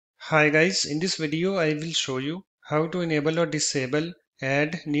Hi guys, in this video I will show you how to enable or disable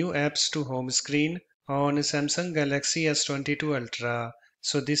add new apps to home screen on Samsung Galaxy S22 Ultra.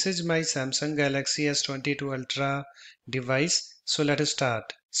 So this is my Samsung Galaxy S22 Ultra device. So let us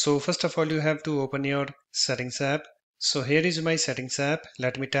start. So first of all you have to open your settings app. So here is my settings app.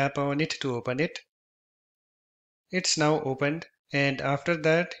 Let me tap on it to open it. It's now opened, and after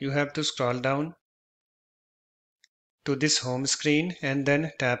that you have to scroll down to this home screen and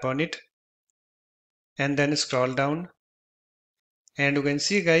then tap on it and then scroll down. And you can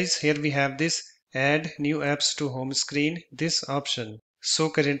see guys, here we have this add new apps to home screen, this option. So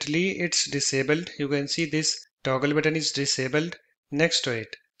currently it's disabled. You can see this toggle button is disabled next to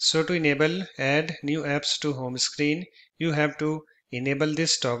it. So to enable add new apps to home screen, you have to enable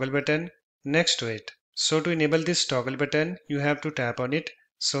this toggle button next to it. So to enable this toggle button, you have to tap on it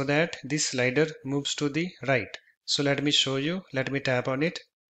so that this slider moves to the right. So let me show you. Let me tap on it.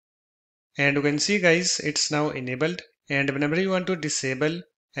 And you can see guys, it's now enabled. And whenever you want to disable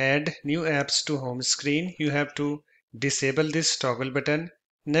add new apps to home screen, you have to disable this toggle button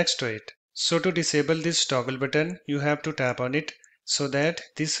next to it. So to disable this toggle button, you have to tap on it so that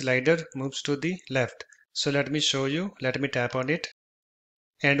this slider moves to the left. So let me show you. Let me tap on it.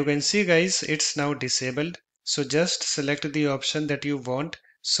 And you can see guys, it's now disabled. So just select the option that you want.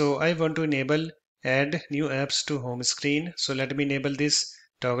 So I want to enable add new apps to home screen. So let me enable this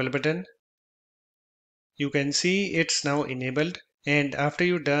toggle button. You can see it's now enabled, and after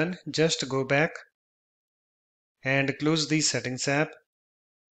you're done, just go back and close the settings app.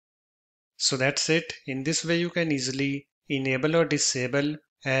 So that's it. In this way you can easily enable or disable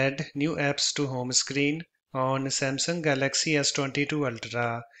add new apps to home screen on Samsung Galaxy S22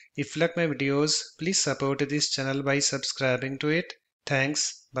 Ultra. If you like my videos, please support this channel by subscribing to it.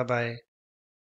 Thanks. Bye bye.